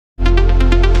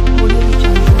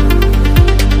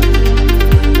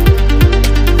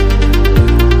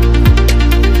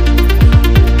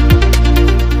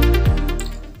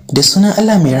Da sunan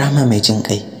Allah mai rahama mai jin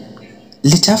kai.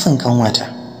 Littafin kanwata.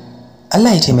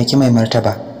 Allah ya taimaki mai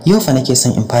martaba. Yau fa nake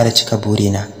son in fara cika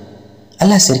burina.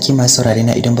 Allah sarki masu saurare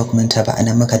na, idan ba ku manta ba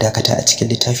anan muka dakata a cikin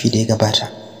littafi da ya gabata.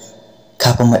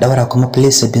 Kafin mu daura kuma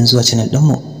please sabbin zuwa channel din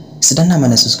mu su danna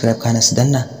mana subscribe kana su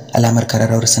danna alamar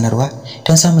kararrawar sanarwa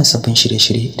don samun sabbin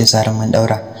shirye-shirye da zaran mun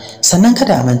daura. Sannan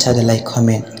kada a manta da like,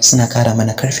 comment suna kara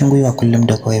mana karfin gwiwa kullum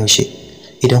da koyaushe.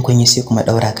 Idan kun yi sai kuma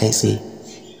daura kai tsaye.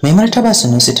 Mai martaba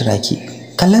Sunusi Turaki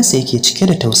kallon sa yake cike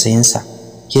da tausayin sa,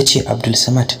 yace Abdul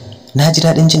Samad, na ji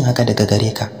dadin jin haka daga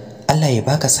gare ka. Allah ya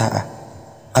baka sa'a.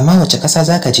 Amma wace kasa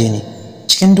zaka je ne?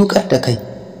 Cikin dukar da kai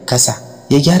kasa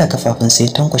ya gyara kafafunsa ya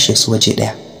tankwashe su waje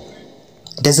daya.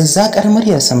 Da zazzakar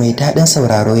muryarsa mai dadin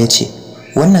sauraro yace,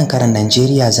 wannan karan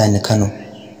Najeriya zani Kano.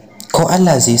 Ko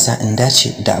Allah zai sa in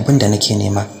dace da abin da nake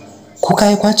nema. Kuka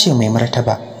ya kwace mai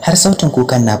martaba har sautin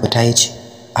kukan na fita yace,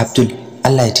 Abdul,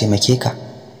 Allah ya taimake ka.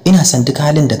 Ina son duk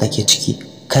halin da kake ciki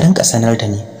ka rinka sanar da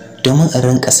ni domin in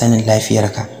rinka sanin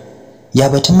lafiyarka. Ya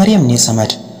batun Maryam ne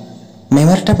Samad? Mai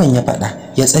martaban ya faɗa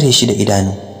ya tsare shi da idanu.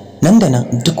 Nan da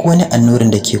nan duk wani annurin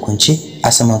da ke kunce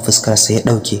a saman fuskarsa ya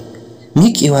ɗauke.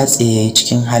 Miƙewa tsaye yayi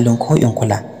cikin halin ko'in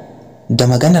kula da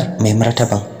maganar mai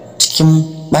martaban. Cikin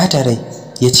ɓata rai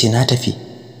yace na tafi.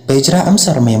 Bai jira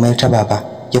amsar mai martaba ba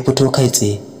ya fito kai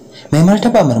tsaye. Mai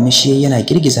martaba murmushi yana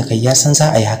girgiza kai, ya san za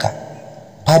a yi haka.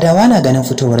 Fadawa na ganin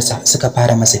fitowarsa suka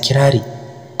fara masa kirari.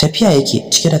 Tafiya yake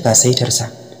cike da kasaitarsa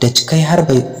da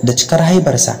cikar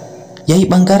haibarsa. Yayi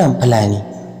bangaren Fulani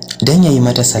dan yayi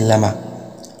mata sallama.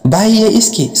 Bayi ya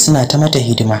iske suna ta mata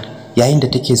hidima yayin da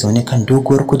take zaune kan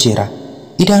doguwar kujera.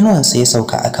 Idanuwansa ya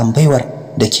sauka akan baiwar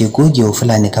da ke gogewa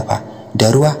Fulani kafa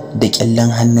da ruwa da kyallen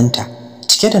hannunta.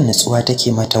 Cike da nutsuwa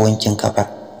take mata wankin kafar.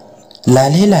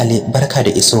 Lale lale, barka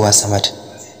da isowa Samad.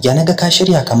 Ya naga ka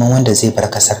shirya kaman wanda zai bar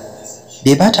kasar.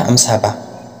 Bai bata amsa ba.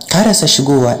 Karasa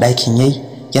shigowa ɗakin yayi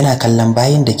yana kallon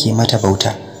bayin da ke mata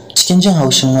bauta. Cikin jin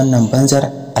haushin wannan banzar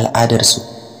al'adar su,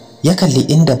 ya kalli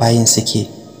inda bayin suke.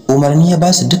 Umarni ya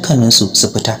ba su dukkaninsu su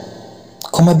fita.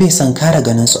 Kuma bai san kara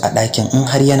ganin su a ɗakin in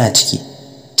har yana ciki.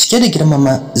 Cike da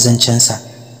girmama zancensa,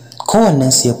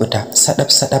 kowannen su ya fita sadab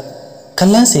sadab.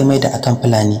 Kallon sa ya maida akan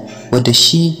Fulani wanda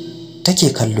shi take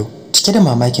kallo, cike da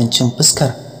mamakin cin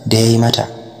fuskar da yayi mata.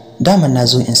 Daman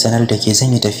nazo in sanar da ke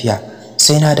zan yi tafiya,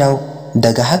 sai na dawo.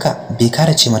 Daga haka bai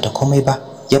kara ce mata komai ba,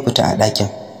 ya fita a ɗakin.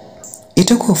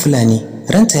 Ita ko Fulani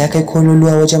ranta ya kai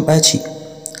kololuwa wajen ɓaci.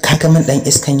 Kaga min ɗan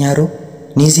iskan yaro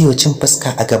ne zai yi cin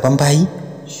fuska a gaban bayi?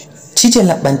 Cije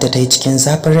labbanta ta yi cikin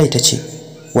zafin rai ta ce,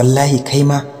 wallahi kai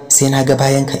ma sai na ga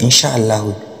bayanka insha Allah.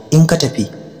 In ka tafi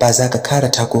ba za ka kara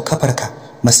tako kafarka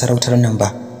masarautar nan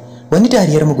ba. Wani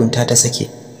dariyar mugunta ta sake.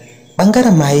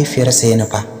 Bangaren mahaifiyarsa ya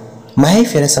nufa.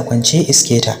 Mahaifiyarsa kwance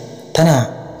iske ta, tana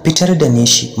fitar da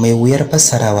nishi mai wuyar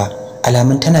fassarawa,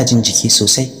 alamun tana jin jiki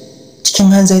sosai.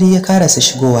 Cikin hanzari ya karasa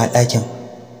shigowa ɗakin.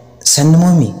 Sannu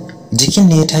momi, jikin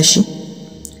ne ya tashi?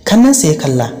 Kannansa ya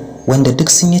kalla wanda duk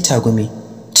sun yi tagumi.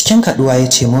 Cikin kaduwa ya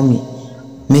ce, momi,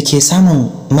 me ke samun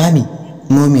mami?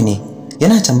 Momi ne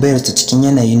yana tambayar ta cikin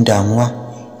yanayin damuwa.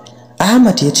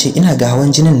 Ahmad ya ce, ina ga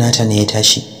hawan jinin nata ne ya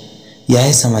tashi.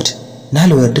 Yayi Samad, na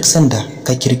lura duk sanda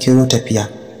ka kirkiro tafiya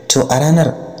to a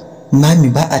ranar mami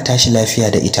ba a tashi lafiya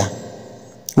da ita.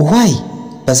 Why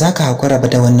ba za ka hakura ba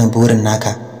da wannan burin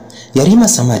naka? Yarima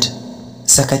Samad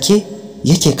sakake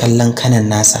yake kallon kanan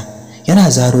nasa, yana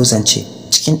zaro zance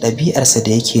cikin ɗabi'arsa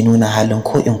da yake nuna halin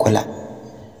ko in kula.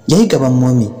 Yayi gaban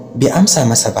momi bai amsa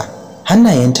masa ba.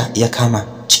 Hannayenta ya kama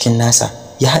cikin nasa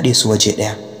ya haɗe su waje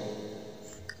ɗaya.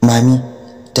 Mami,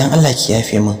 dan Allah ki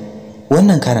yafe min.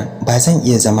 Wannan karan ba zan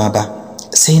iya zama ba.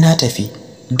 Sai na tafi.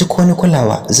 Duk wani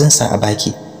kulawa zan sa a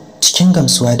baki. Cikin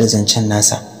gamsuwa da zancen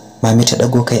nasa, mami ta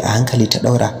dago kai a hankali ta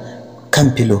daura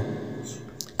kan filo.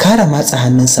 Kara matsa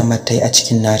hannun Samad tai a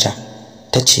cikin nata.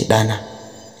 Tace, dana,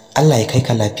 Allah ya kai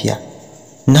ka lafiya.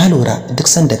 Na lura duk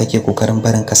sanda kake kokarin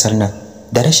barin kasar nan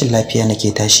da rashin lafiya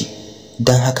nake tashi.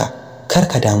 Dan haka kar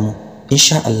ka damu,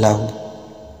 insha Allah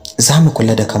za mu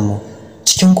kula da kanmu.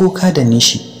 Cikin kuka da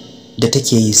nishi da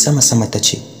take yi sama-sama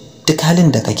tace, duk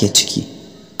halin da kake ciki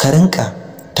ka rinka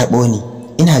tabo ni,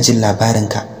 ina jin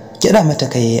labarinka. Kira mata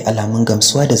kai yayi alamun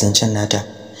gamsuwa da zancen nata.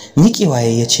 Miƙewa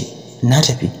yayi yace, na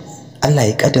tafi. Allah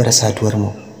ya kaddara saduwar mu.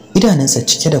 Idanunsa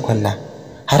cike da kwalla.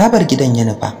 Harabar gidan ya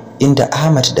nufa inda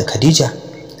Ahmad da Khadija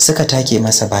suka take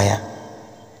masa baya.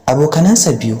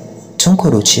 Abokanansa biyu tun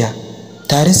kuruciya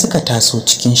tare suka taso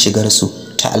cikin shigar su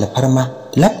ta alfarma.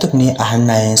 Laptop ne a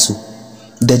hannayensu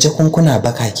da jakunkuna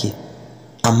bakake.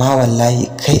 Amma wallahi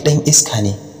kai dan iska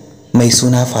ne. Mai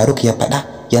suna Faruk ya faɗa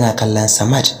yana kallon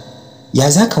Samad. Ya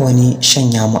zaka wani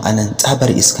shanya mu anan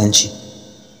tsabar iskanci?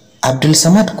 Abdul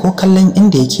Samad ko kallon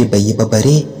inda yake bai yi ba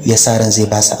bare ya sa ran zai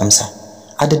ba su amsa.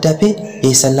 A daddafe ya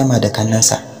yi sallama da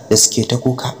kannansa da suke ta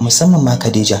kuka, musamman ma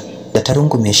Khadija da ta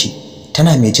rungume shi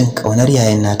tana mai jin kaunar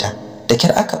yayin nata, da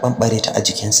kyar aka bambare ta a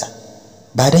jikinsa.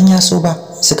 Ba dan ya so ba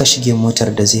suka shige motar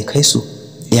da zai kai su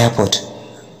airport.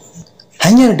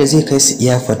 Hanyar da zai kai su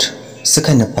airport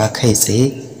suka nufa kai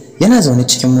tsaye. Yana zaune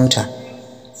cikin mota,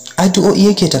 addu'o'i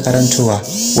yake ta karantowa.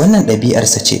 Wannan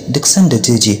ɗabi'arsa ce, duk sanda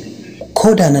jeje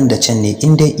ko da nan da can ne,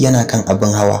 inda yana kan abin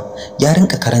hawa ya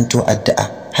rinka karanto addu'a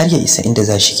har ya isa inda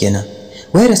za shi kenan.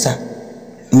 Wayarsa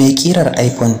mai kirar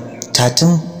iPhone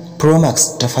 13 Pro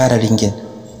Max ta fara ringin.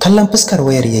 Kallon fuskar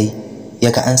wayar yayi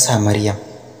yaga an sa Maryam.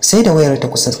 Sai da wayar ta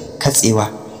kusa katsewa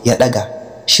ya daga.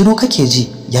 Shiru kake ji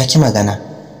ya ki magana.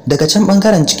 Daga can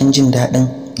bangaren cikin jin dadin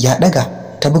ya daga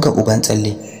ta buga uban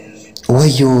tsalle.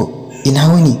 Wayyo, ina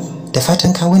wuni? Da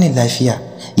fatan ka wuni lafiya.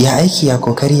 Ya aiki, ya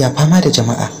kokari, ya fama da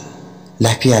jama'a.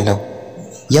 Lafiya lau.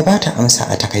 Ya bata amsa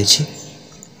a takaice.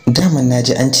 Daman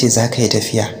naji an ce zaka yi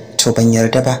tafiya, to ban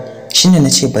yarda ba, shine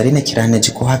nace bari na kira na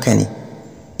ji ko haka ne.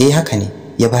 Eh haka ne,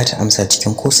 ya bata amsa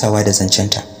cikin kosawa da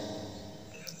zancenta.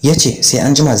 Yace sai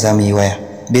an jima za mu yi waya.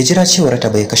 Bai jira cewar ta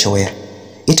bai kashe wayar.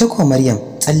 Ita ko Maryam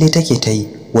tsalle take ta yi,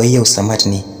 wai yau Samad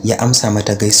ne ya amsa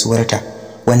mata gaisuwarta,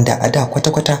 wanda a da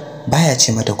kwata-kwata baya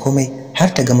ce mata komai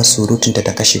har ta gama surutunta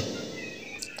ta kashe.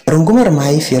 Rungumar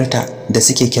mahaifiyarta da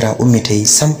suke kira Ummi ta yi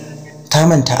sam, ta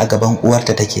manta a gaban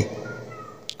uwarta take.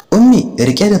 Ummi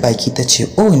rike da baki ta ce,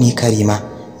 "Oh ni Karima,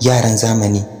 yaran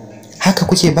zamani, haka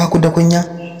kuke baku da kunya?"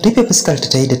 Rufe fuskar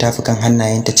ta yi da tafukan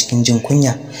hannayenta cikin jin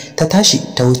kunya, ta tashi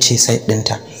ta wuce side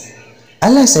ɗinta.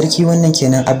 Allah sarki, wannan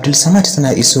kenan. Abdul Samad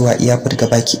suna isowa iyafar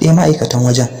baki ɗaya ma'aikatan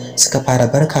wajen suka fara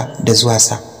barka da zuwa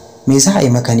sa. Me za a yi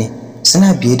maka ne?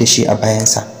 Suna biye da shi a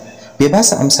bayansa. Bai ba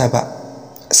su amsa ba,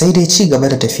 sai dai ci gaba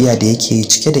da tafiya da yake yi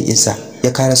cike da izza. Ya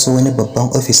karaso wani babban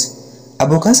ofis.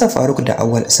 Abokansa Faruk da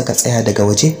Awwal suka tsaya daga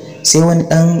waje, sai wani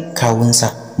ɗan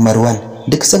kawunsa Marwan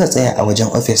duk suka tsaya a wajen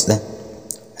ofis ɗin.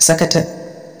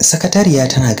 Sakatariya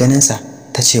tana ganinsa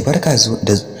ta ce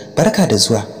barka da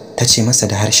zuwa, ta ce masa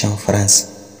da harshen France.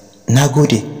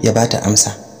 Nagode, ya bata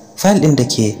amsa. File ɗin da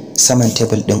ke saman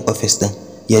tebul ɗin ofis ɗin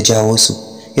ya jawo su,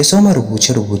 ya soma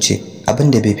rubuce-rubuce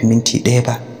abinda bai fi minti ɗaya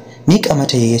ba. Miƙa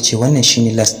mata ya ce wannan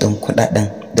shine last ɗin kuɗaɗen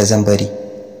da zan bari.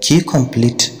 Ki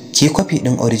copy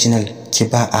ɗin original ki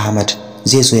ba Ahmad,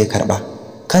 zai zo ya karɓa.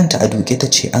 Kanta a duke ta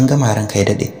ce an gama ranka ya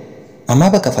daɗe. Amma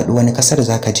baka faɗi wani ƙasar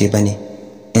zaka je bane.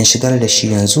 In shigar da shi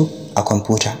yanzu a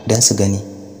kwamfuta don su gani.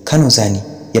 Kano zani,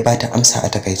 ya bata amsa a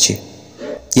takaice.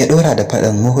 Ya ɗora da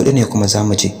faɗin mu huɗu ne kuma za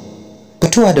mu je.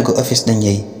 Fitowa daga ofis ɗin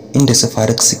yayi, inda su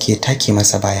Faruk suke take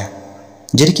masa baya.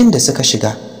 Jirgin da suka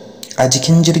shiga, a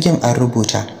jikin jirgin an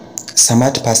rubuta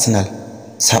Smart Personal,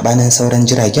 sabanin sauran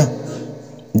jiragen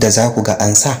da za ku ga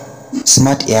an sa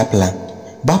Smart Airplane.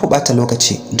 Babu bata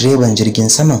lokaci, direban jirgin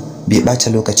saman bai bata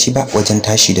lokaci ba wajen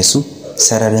tashi da su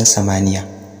sararin samaniya.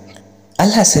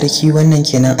 Allah sarki, wannan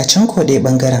kenan. A can ko ɗaya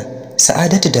bangaren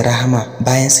Sa'adatu da Rahama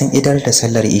bayan sun idar da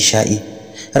sallar Isha'i,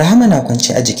 Rahama na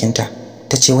kwance a jikinta.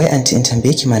 Ta ce, wai anti, in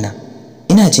tambaye ki mana.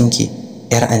 Ina jinki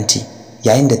yar anti.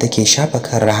 Yayin da take shafa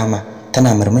kan Rahama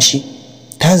tana murmushi,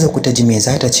 ta zaku ta ji me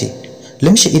za ta ce.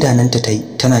 Lumshi idananta ta yi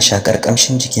tana shakar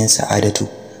kamshin jikin Sa'adatu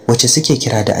wacce suke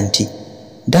kira da anti.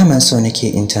 Daman so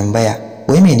nake in tambaya,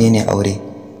 wai menene aure?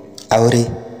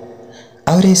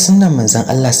 Aure sunnan manzon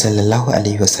Allah sallallahu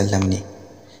alaihi wasallam ne.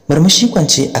 Murmushi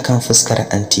kwance akan fuskar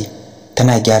anti,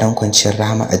 tana gyaran kwanciyar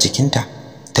Rahama a jikinta.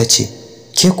 Ta ce,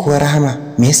 ke kuwa Rahama,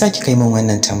 me yasa kika yi min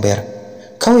wannan tambayar?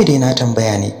 Kawai dai na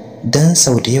tambaya ne dan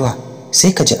sau da yawa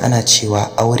sai ka ji ana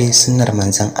cewa aure sunnar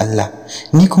manzon Allah.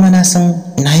 Ni kuma na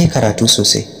san na yi karatu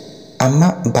sosai,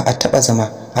 amma ba a taɓa zama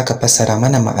aka fassara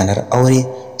mana ma'anar aure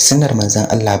sunnar manzon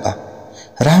Allah ba.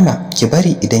 Rahama, ki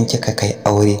bari idan kika kai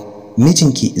aure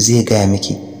mijinki zai gaya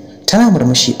miki. Tana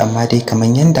murmushi, amma dai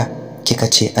kaman yanda kika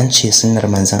ce an ce sunnar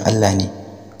manzon Allah ne,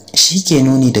 shi ke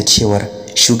nuni da cewar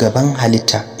shugaban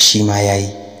halitta shi ma yayi.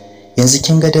 Yanzu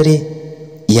kin ga dare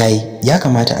yayi, ya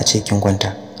kamata a ce kin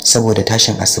kwanta saboda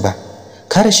tashin asuba.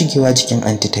 Kare shigewa jikin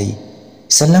anti ta yi.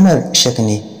 Sallamar shak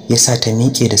ne ya sa ta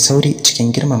miƙe da sauri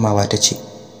cikin girmamawa ta ce,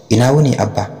 ina wuni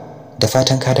abba, da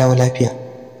fatan ka dawo lafiya.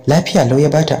 Lafiya lau, ya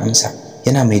bata amsa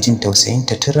yana mai jin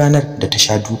tausayinta tun ranar da ta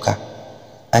sha duka.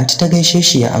 Anti ta gaishe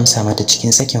shi ya amsa mata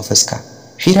cikin sakin fuska.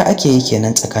 Fira ake yi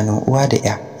kenan tsakanin uwa da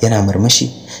ya, yana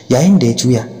murmushi yayin da ya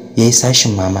juya yayi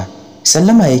sashin mama.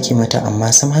 Sallama yake mata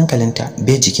amma sam hankalinta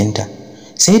bai jikinta.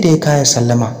 Sai da ya kaya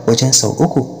sallama wajen sau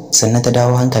uku sannan ta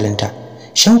dawo hankalinta.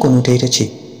 Shan kunu ta yi ta ce,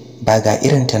 ba ga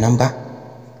irin ta nan ba,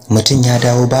 mutum ya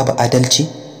dawo babu adalci.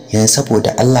 Yanzu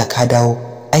saboda Allah ka dawo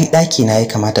ai daki na ya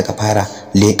kamata ka fara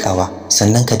lekawa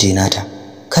sannan ka je nata.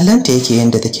 Kallanta yake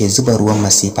yanda take zuba ruwan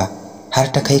masifa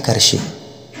har ta kai karshe.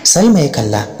 Salma ya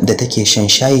kalla da take shan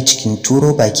shayi cikin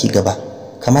turo baki gaba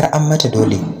kamar an mata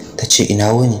dole ta ce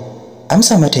ina wuni.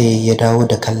 Amsa mata yayi ya dawo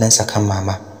da kallonsa kan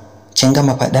mama. Kin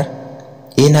gama fadar?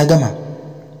 Eh na gama.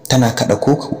 Tana kada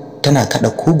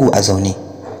kugu a zaune.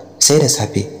 Sai da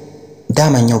safe.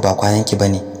 Daman yau ba kwananki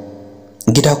bane.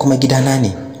 Gida kuma gidana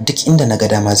ne, duk inda naga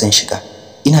dama zan shiga.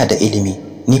 Ina da ilimi,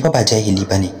 ni fa ba jahili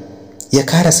bane. Ya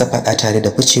karasa fada tare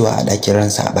da ficewa a dakin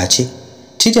ransa a bace.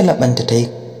 Cije labanta tayi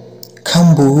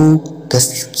kan buhu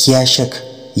gaskiya shak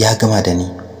ya gama da ni.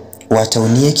 Wato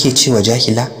ni yake cewa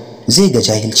jahila, zai ga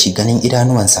jahilci ganin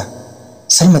idanuwansa.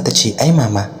 Salma ta ce ai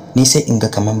mama, ni sai in ga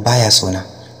kaman baya sona,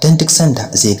 dan duk sanda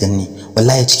zai ganni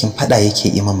wallahi cikin fada yake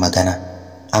yi min magana.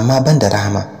 Amma ban da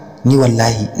Rahama, ni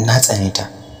wallahi na tsane ta.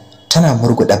 Tana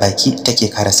murguda baki take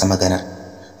karasa maganar.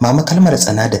 Mama kalmar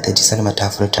tsana da ta ji Salma ta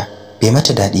furta bai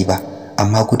mata dadi ba,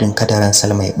 amma gudun kadaran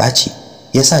Salma ya baci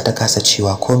yasa ta kasa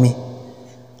cewa komai.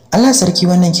 Allah sarki,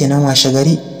 wannan kenan washe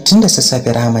gari tunda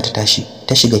sassafe Rahama ta tashi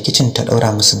ta shiga kitchen ta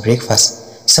daura musu breakfast.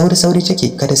 Sauri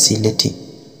take kada su latti.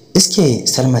 Iske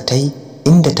Salma tayi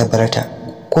inda ta barata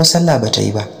ko sallah bata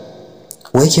yi ba.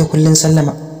 Wai ke kullum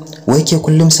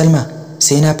Salma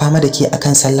sai na fama da ke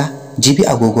akan sallah? Jibi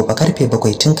agogo ba karfe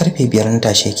 7 tun karfe 5 na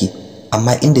tashe ki,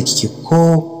 amma inda kike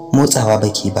ko motsawa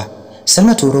baki ba.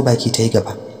 Salma turo baki tayi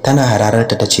gaba tana hararar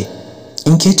ta tace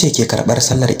in ke ce ke karbar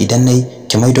sallar idan nayi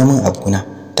ki maido min abuna.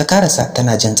 Ta karasa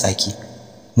tana jan tsaki.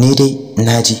 Ni dai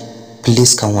naji,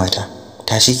 please kanwata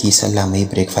tashi ki sallah mai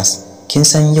breakfast. Kin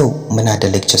san yau muna da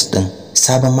lectures din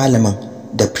sabon malamin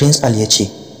da principal yace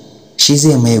shi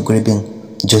zai mai gurbin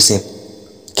Joseph.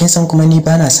 Kin san kuma ni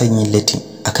bana son yin late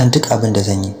akan duk abin da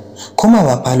zan yi.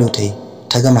 Komawa falo tayi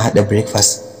ta gama hada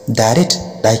breakfast. Direct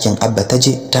dakin Abba ta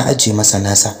je ta aje masa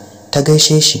nasa. Ta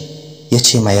gaishe shi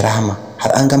yace mai Rahama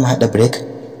har an gama hada break?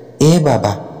 Eh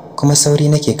baba, kuma sauri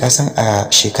nake kasan a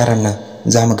shekarar nan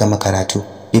zamu gama karatu.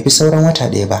 Bai fi sauran wata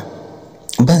ɗaya ba.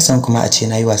 Ban san kuma a ce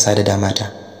nayi wasa da damata.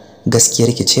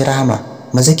 Gaskiyar ki ce Rahama,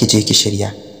 maza ki je ki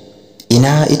shirya.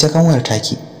 Ina ita kanwar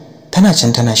taki? Tana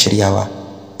can tana shiryawa.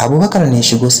 Abubakar ne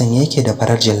shigo sanye yake da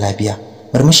farar jallabiya,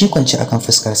 murmushi kwance akan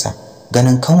fuskarsa,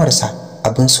 ganin kanwarsa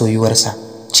abin soyuwarsa.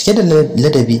 Cike da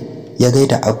ladabi ya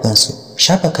gaida abbansu,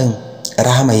 shafa kan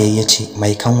Rahama yayyace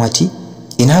mai kanwati,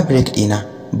 ina break dina,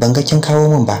 ban ga kin kawo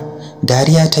min ba.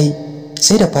 Dariya tai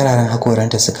sai da fararen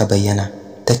hakoranta suka bayyana.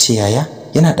 Tace yaya,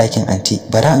 yana ɗakin anti,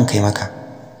 bara in kai maka.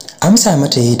 Amsa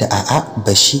mata yayi da a'a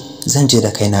bashi, zan je da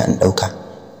kaina in dauka.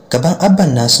 Gaban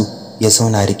abban nasu ya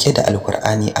zauna rike da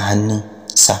alkur'ani a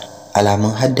hannunsa,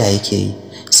 alamun hadda yake yi.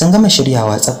 Sun gama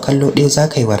shiryawa tsaf, kallo ɗaya za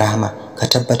ka yi wa Rahama ka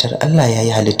tabbatar Allah ya yi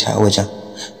halitta a wajen.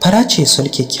 Fara ce sul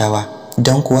kyakkyawa,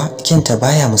 don kuwa kinta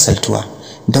baya misaltuwa,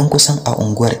 don kusan a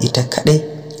unguwar ita kadai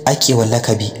ake wa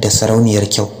lakabi da sarauniyar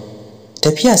kyau.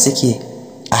 Tafiya suke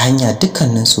a hanya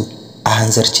dukkaninsu a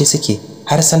hanzarce suke,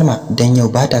 har Salma dan yau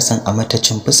ba ta son a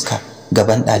matacin fuska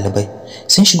gaban ɗalibai.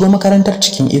 Sun shigo makarantar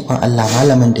cikin ikon Allah,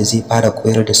 malamin da zai fara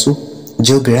koyar da su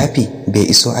geography bai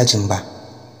iso ajin ba.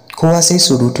 Kowa sai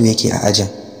surutu yake a ajin.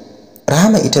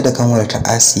 Rahama ita da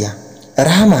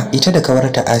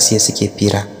kawarta Asiya suke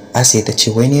fira. Asiya ta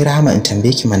ce wai ne Rahama in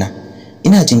tambaye ki mana.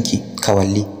 Ina jinki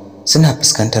kawalli. Suna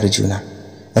fuskantar juna.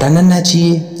 Ranan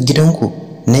naji gidanku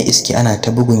na iski ana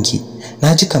ta bugunki.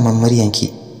 Naji kaman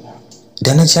muryanki.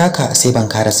 Da na ji haka sai ban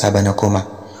karasa ba na koma.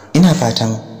 Ina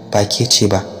fatan ba ke ce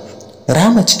ba.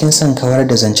 Rahama cikin son kawar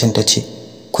da zancen ta ce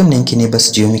kunninki ne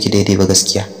basu je miki daidai ba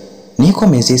gaskiya. Ni ko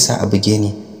me zai sa a buge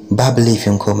ni? Babu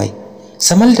laifin komai.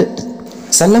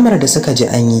 Sallamar da suka ji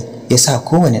an yi ya sa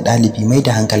kowane ɗalibi mai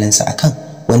da hankalinsa akan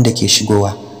wanda ke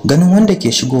shigowa. Ganin wanda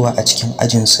ke shigowa a cikin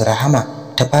ajinsu, Rahama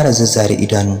ta fara zazzare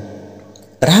idanu.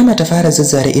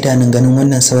 Ganin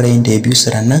wannan saurayin da ya biyu su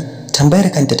rannan,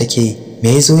 tambayar kanta take yi,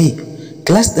 me ya zo yi?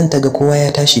 Class ɗin ta ga kowa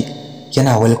ya tashi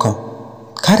yana welcome.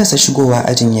 Karasa shigowa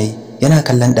ajin yayi, yana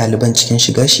kallon ɗaliban cikin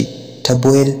shigar shi ta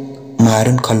boil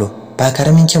maroon color. Ba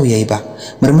karamin kyau yayi ba,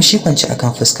 murmushi kwance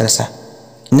akan fuskarsa.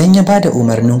 Nan ya bada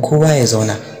umarnin kowa ya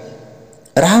zauna.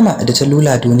 Rahama da ta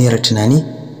lula duniyar tunani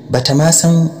bata ma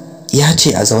san ya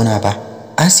ce a zauna ba.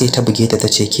 Asiya ta buge ta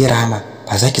tace ke Rahama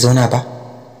ba za ki zauna ba?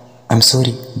 I'm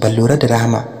sorry, ban lura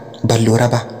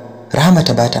ba. Rahama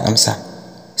ta bata amsa,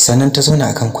 sannan ta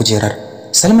zauna akan kujerar.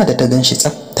 Salma da ta ganshi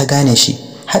tsaf ta gane shi,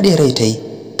 haɗe rai ta yi,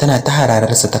 tana ta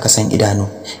hararsa ta kasan idanu.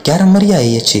 Gyaran murya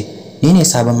ya ce, ni ne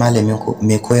sabon malamin ku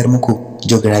mai koyar muku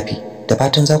geography, da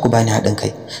fatan za ku bani haɗin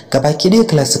kai. Gabaki ɗaya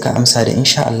class suka amsa da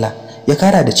insha Allah. Ya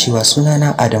kara da cewa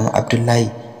sunana Adamu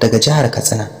Abdullahi daga jihar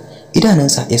Katsina.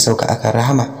 Idanunsa ya sauka akan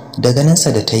Rahama, da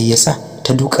ganinsa da ta yi yasa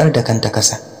ta dukar da kanta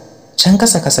kasa. Can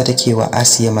kasa take wa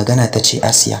Asiya magana tace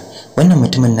Asiya, wannan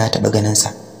mutumin na taba ganin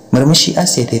sa. Murmushi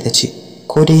Asiya ta ce,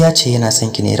 ko dai ya ce yana son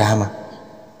ki ne Rahama.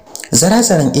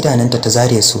 Zarazaran idananta ta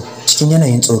zare su cikin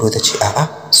yanayin tsoro tace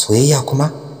a'a, soyayya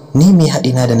kuma? Ni me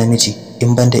hadina da namiji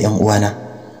in banda ƴan uwana?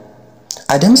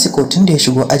 Adamsi ko tun da ya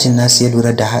shigo ajin nasu ya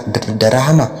lura da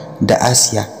Rahama da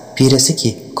Asiya fira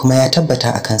suke kuma ya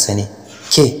tabbata a kansa ne.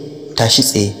 Ke tashi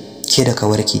tsaye, ke da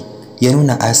kawarki, ya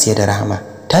nuna Asiya da Rahama.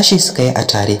 Tashi suka yi a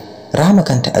tare, Rahama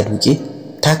kanta a duke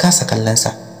ta kasa kallon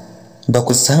sa. Ba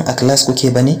ku san a class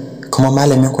kuke bane kuma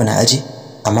malamin ku na aji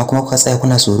amma kuma kuka tsaya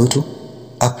kuna surutu?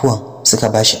 Afuwan suka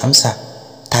bashi amsa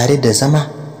tare da zama.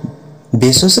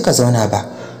 Bai so suka zauna ba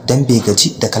dan bai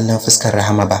gaji da kallon fuskar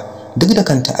Rahama ba. Duk da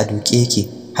kanta a duke yake,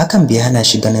 hakan bai hana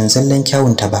shi ganin zallan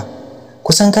kyawunta ba.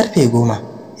 Kusan karfe 10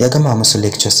 ya gama musu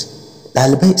lectures.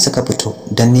 Dalibai suka fito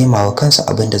dan nemawa kansu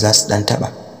abin da za su dan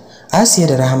taba. Asiya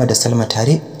da Rahama da Salma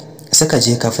tare suka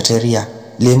je cafeteria,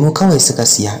 lemo kawai suka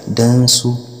siya dan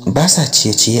su ba sa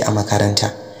ciye-ciye a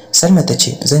makaranta. Salma ta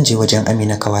ce zan je wajen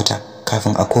Amina kawata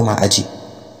kafin a koma aji.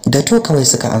 Da to kawai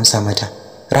suka amsa mata.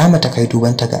 Rahama ta kai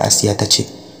dubanta ga Asiya ta ce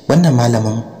wannan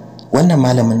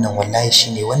malamin nan wallahi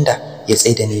shine wanda ya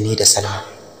tsaida ni da Salma.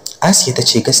 Asiya ta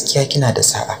ce gaskiya kina da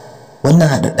sa'a, wannan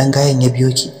hadaddan gayan ya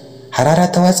biyo ki. Harara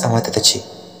ta watsa mata ta ce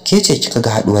ke ce kika ga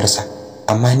haduwarsa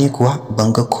amma ni kuwa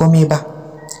ban ga komai ba.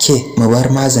 Ke mu bar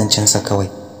mazancin sa kawai.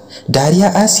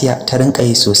 Dariya Asiya ta rinka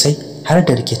yi sosai har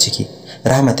da rike ciki.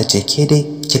 Rahama ta ce ke dai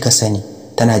kika sani,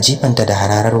 tana jifanta da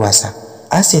hararar wasa.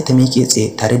 Asiya ta miƙe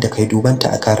tsaye tare da kai dubanta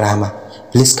akan Rahama.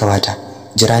 Please kawata,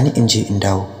 jira ni in je in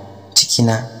dawo.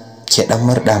 Cikina ke dan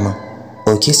murda min.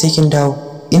 Okay sai kin dawo,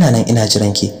 ina nan ina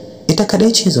jiran ki. Ita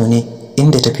kadai ce zaune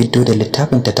inda ta fito da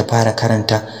littafin ta fara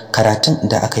karanta karatun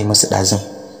da aka yi musu dazun.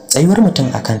 Tsayuwar mutum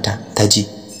akan ta ji,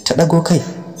 ta dago kai,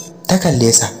 ta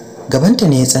kalle sa. Gabanta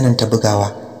ne ya tsananta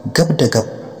bugawa, gab da gab.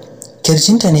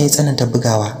 Kirjinta ne ya tsananta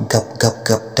bugawa, gab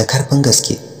da karfin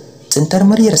gaske. Tsintar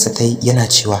muryarsa ta yi yana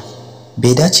cewa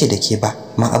bai dace da ke ba,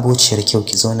 ma abociyar kyau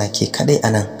ki zauna ke kadai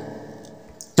anan.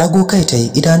 Dago kai ta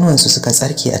yi, idanuwansu suka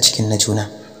tsarke a cikin na juna.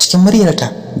 Cikin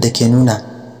muryarta da ke nuna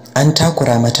an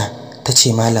takura mata ta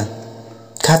ce malam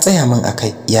ka tsaya min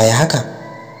akai, yaya haka?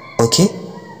 Okay,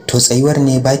 to tsayuwar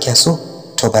ne ba kya so?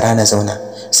 To bara na zauna.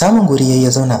 Samun guri yayi ya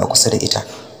zauna a kusa da ita.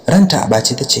 Ranta a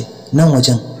bace ta ce nan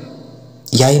wajen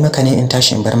yayi maka ne in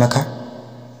tashi in bar maka?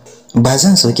 Ba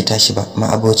zan so ki tashi ba, ma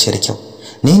abociyar kyau.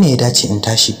 Ni ne ya dace in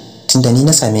tashi tunda ni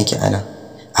na same ki anan.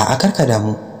 A'a karka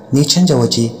damu, ni canja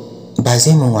waje ba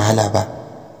zai min wahala ba.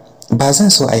 Ba zan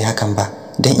so ai hakan ba,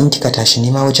 dan in kika tashi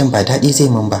ni ma wajen ba dadi zai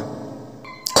min ba.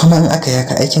 Kuma in aka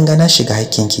yaka aikin ga na shiga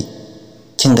hakkinki.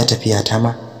 Kin ga tafiyata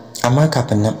ma, amma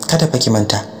kafin nan kada fa ki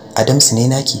manta Adamsu ne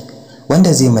naki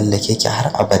wanda zai mallake ki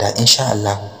har abada insha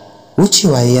Allah.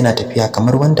 Wucewa yana tafiya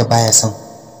kamar wanda baya son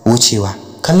wucewa.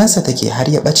 Kallansa take har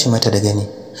ya bace mata da gani.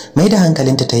 Mai da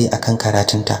hankalinta tayi akan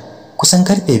karatunta. Kusan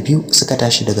karfe 2 suka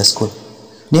tashi daga school.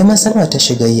 Neman Salma ta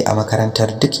shiga yi a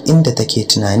makarantar, duk inda take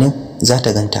tunanin za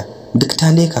ta ganta, duk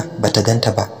ta leka bata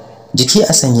ganta ba. Jiki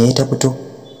a sanyaye ta fito.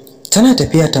 Tana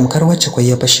tafiya tamkar wacce kwai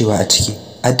ya fashewa a ciki.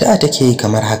 Addu'a take yi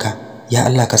kamar haka, ya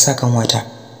Allah ka sa kanwata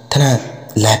tana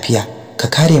lafiya, ka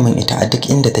kare min ita a duk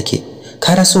inda take.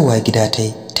 Karasowa gida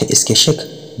tayi ta iske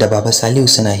Sheikh da Baba Salihu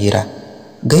suna hira.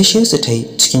 Gaishe su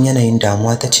tayi cikin yanayin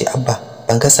damuwa tace Abba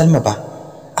ban ga Salma ba.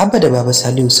 Abba da Baba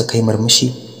Salihu suka yi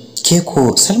murmushi. Ke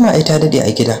ko Salma ai ta dade a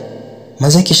gida.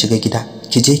 Maza ki shiga gida,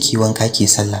 ki je ki wanka ki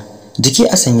sallah. Jiki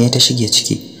a sanye ta shige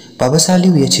ciki. Baba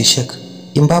Salihu ya ce Sheikh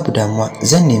in babu damuwa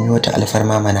zan nemi wata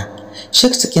alfarma mana.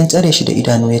 Sheikh cikin tsare shi da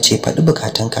idanu ya ce faɗi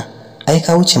bukatunka. Ai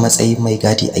ka wuce matsayi mai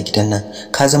gadi a gidan nan,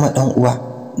 ka zama dan uwa.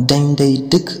 Dan dai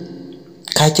duk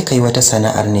ka kika yi wata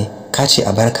sana'ar ne, ka ce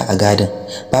a barka a gadin.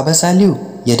 Baba Salihu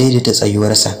ya daidaita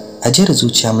tsayuwarsa, ajiyar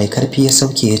zuciya mai karfi ya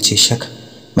sauke ya ce Sheikh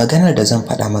maganar da zan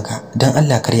faɗa maka dan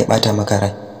Allah kar ya bata maka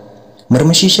rai.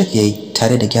 Murmushi Sheikh yayi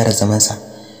tare da gyara zamansa,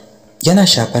 yana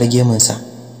shafar gemunsa.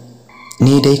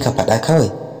 Ni dai ka faɗa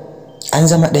kawai, an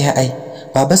zama ɗaya ai.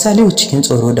 Baba Salihu cikin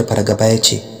tsoro da fargaba ya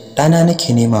ce ɗana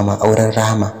nake nema ma auren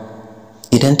Rahama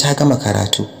idan ta gama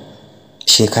karatu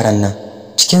shekaran nan.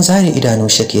 Cikin zare idanu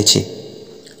Sheikh ya ce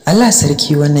Allah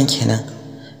sarki, wannan kenan.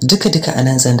 Duka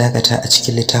anan zan dakata a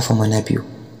cikin littafin mu na 2,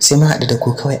 sai mu haɗu da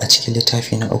ku kawai a cikin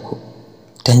littafi na 3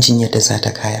 dan jin yadda za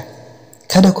ta kaya.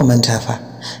 Kada ku manta fa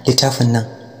littafin nan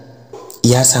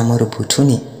ya samu rubutu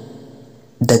ne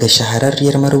daga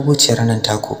shahararriyar marubuciyar nan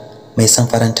taku mai son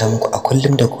faranta muku a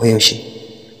kullum da koyaushe,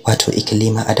 wato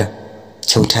Iklima Adam,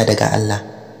 kyauta daga Allah.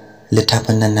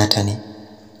 Littafin nan nata ne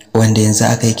wanda yanzu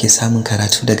yake samun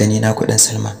karatu daga ni na kuɗin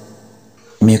Salma,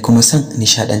 me kuma son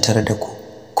nishadantar da ku.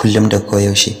 kullum da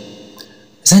koyaushe.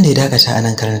 Zan dai dakata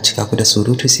anan karanta cika ku da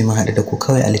surutu sai mun haɗu da ku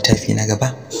kawai a littafi na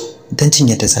gaba dan jin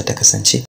yadda za ta kasance.